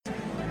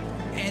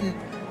And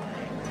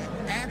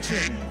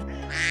action.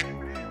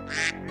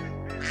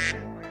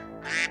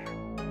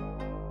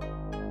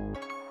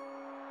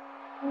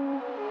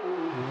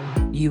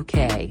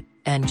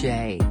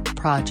 UKNJ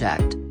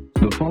Project.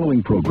 The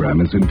following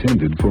program is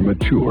intended for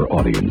mature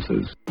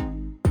audiences.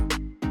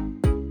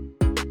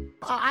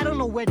 I don't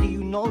know whether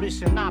you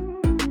notice or not.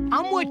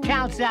 I'm what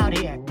counts out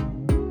here.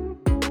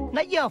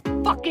 Not your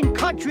fucking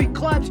country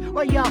clubs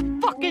or your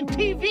fucking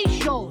TV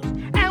shows.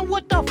 And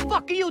what the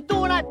fuck are you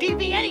doing on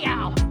TV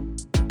anyhow?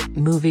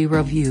 Movie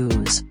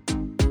reviews.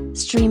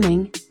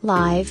 Streaming,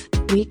 live,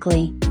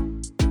 weekly.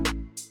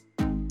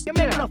 You're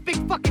making a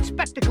big fucking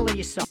spectacle of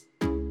yourself.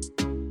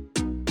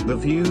 The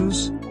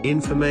views,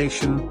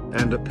 information,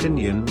 and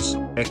opinions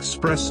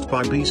expressed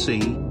by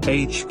BC,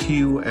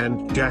 HQ,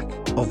 and Jack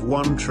of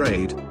One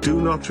Trade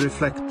do not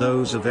reflect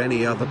those of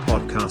any other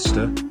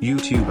podcaster,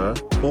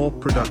 YouTuber, or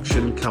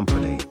production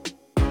company.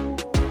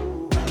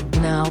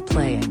 Now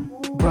playing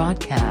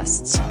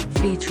broadcasts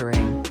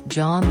featuring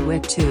John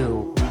Wick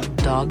 2,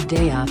 Dog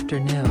Day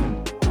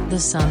Afternoon, The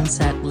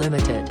Sunset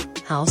Limited,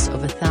 House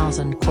of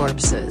 1,000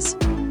 Corpses,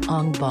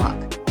 Ong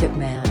Bak,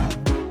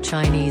 Hitman,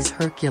 Chinese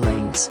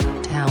Hercules,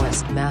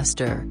 Taoist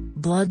Master,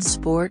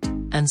 Bloodsport,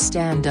 and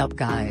Stand Up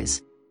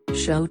Guys.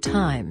 Show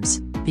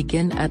times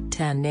begin at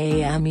 10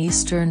 a.m.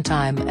 Eastern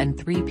Time and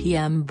 3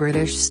 p.m.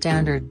 British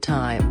Standard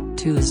Time,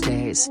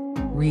 Tuesdays.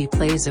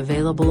 Replays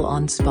available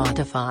on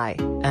Spotify,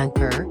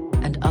 Anchor,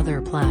 and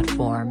other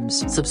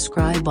platforms.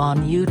 Subscribe on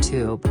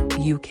YouTube,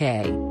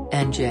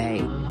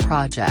 UKNJ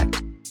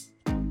Project.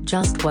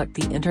 Just what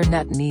the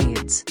internet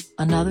needs,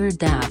 another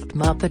daft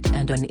Muppet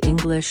and an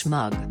English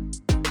mug.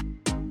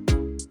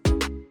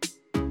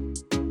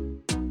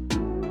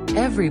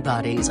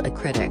 Everybody's a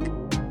critic.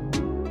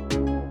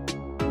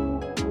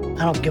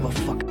 I don't give a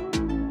fuck.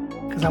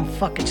 Cause I'm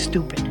fucking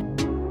stupid.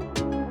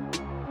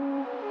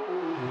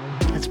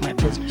 That's my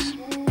business.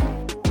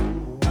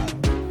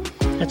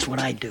 That's what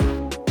I do.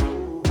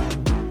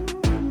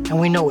 And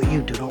we know what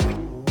you do, don't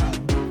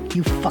we?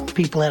 You fuck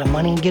people out of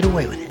money and get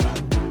away with it.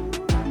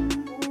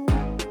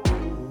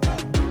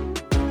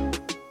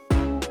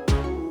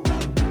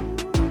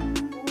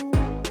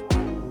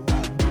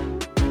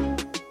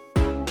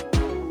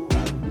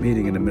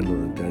 Meeting in the middle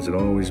of the desert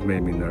always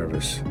made me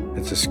nervous.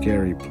 It's a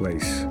scary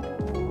place.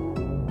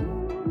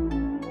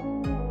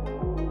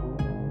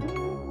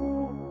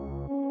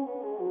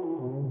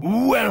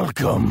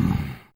 Welcome